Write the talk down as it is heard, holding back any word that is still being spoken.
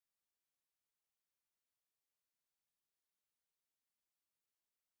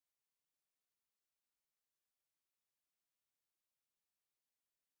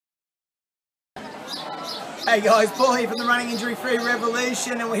Hey guys, Paul here from the Running Injury Free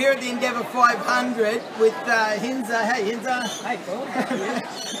Revolution, and we're here at the Endeavour 500 with Hinza. Hey Hinza. Hey Paul.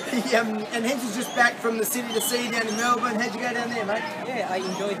 And Hinza's just back from the city to see down in Melbourne. How'd you go down there, mate? Yeah, I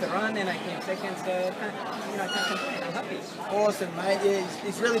enjoyed the run and I came second, so I can't complain. I'm happy. Awesome, mate. Yeah,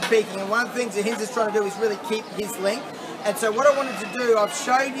 he's really peaking, and one of the things that Hinza's trying to do is really keep his length. And so what I wanted to do, I've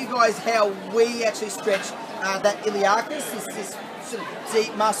showed you guys how we actually stretch that iliacus, this sort of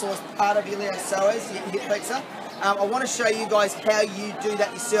deep muscle as part of iliopsoas, your hip flexor. I want to show you guys how you do that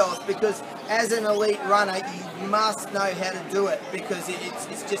yourselves, because as an elite runner, you must know how to do it, because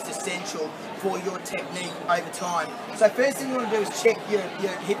it's just essential for your technique over time. So first thing you want to do is check your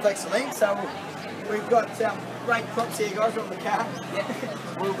hip flexor length. So we've got great props here, guys, on the car.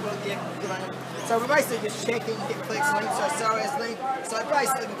 So we're basically just checking hip flexor length, so psoas length. So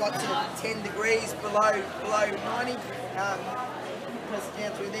basically we've got sort of 10 degrees below 90. Press it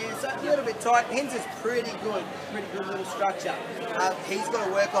down through there, so a little bit tight. Hinza's pretty good little structure. He's got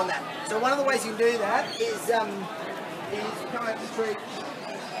to work on that. So one of the ways you can do that is come over the tree.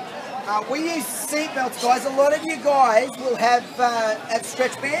 We use seat belts, guys. A lot of you guys will have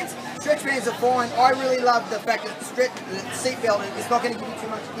stretch bands. Stretch bands are fine. I really love the fact that the seat belt is not going to give you too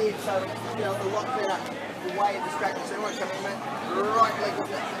much give, so it's a lot better the way of distracting. So you want to come in, mate. Right leg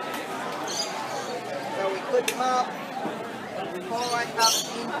with it. So we clip them up. High up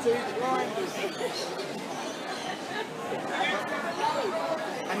into the grind,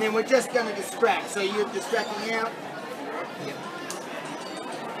 and then we're just going to distract. So you're distracting out,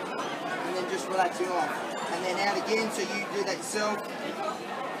 and then just relaxing off, and then out again. So you do that yourself.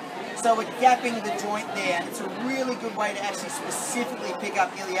 So we're gapping the joint there, and it's a really good way to actually specifically pick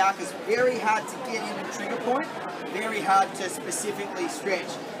up iliacus. Very hard to get in the trigger point, very hard to specifically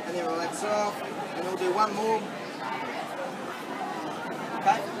stretch, and then relax off, and we'll do one more.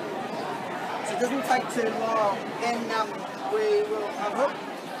 Okay, so it doesn't take too long. Then we will unhook,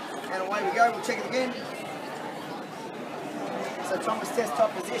 and away we go. We'll check it again. So Thomas test top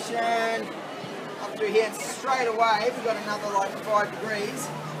position, up through here, and straight away we've got another like 5 degrees,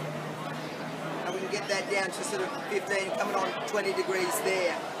 and we can get that down to sort of 15, coming on 20 degrees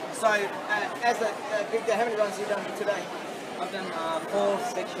there. So as a big day, how many runs have you done today? I've done 4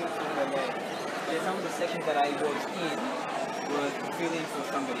 sections of the way. Some of the sections that I was in was filling for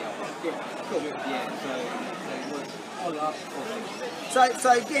somebody else. Yeah, cool. Yeah, so it was all up.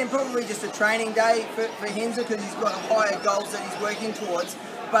 So again, probably just a training day for Hinza, because he's got higher goals that he's working towards.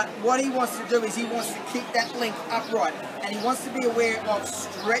 But what he wants to do is he wants to keep that length upright, and he wants to be aware of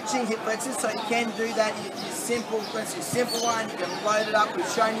stretching hip flexors. So you can do that. That's your simple one. You can load it up. We've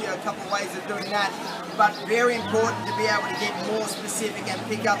shown you a couple of ways of doing that. But very important to be able to get more specific and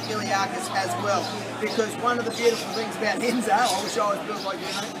pick up iliacus as well. Because one of the beautiful things about Hinza, I wish I was built like you,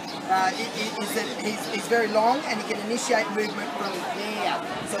 is that he's very long, and he can initiate movement from there.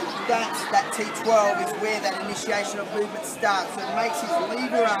 So that T12 is where that initiation of movement starts. So it makes his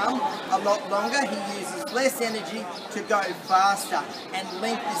lever arm a lot longer. He uses less energy to go faster, and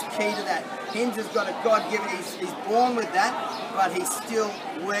length is key to that. Hinza's got a God-given, he's born with that, but he still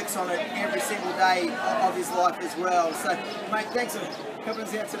works on it every single day of his life as well. So, mate, thanks for helping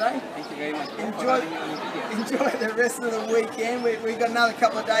us out today. Thank you very much. Enjoy the rest of the weekend. We've got another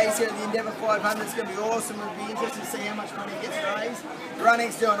couple of days here at the Endeavour 500. It's going to be awesome. We'll be interested to see how much money gets raised.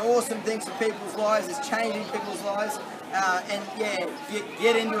 Running's doing awesome things for people's lives. It's changing people's lives. And yeah,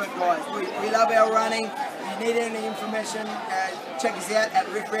 get into it, guys. We love our running. If you need any information, check us out at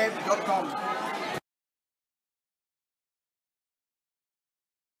rifrev.com.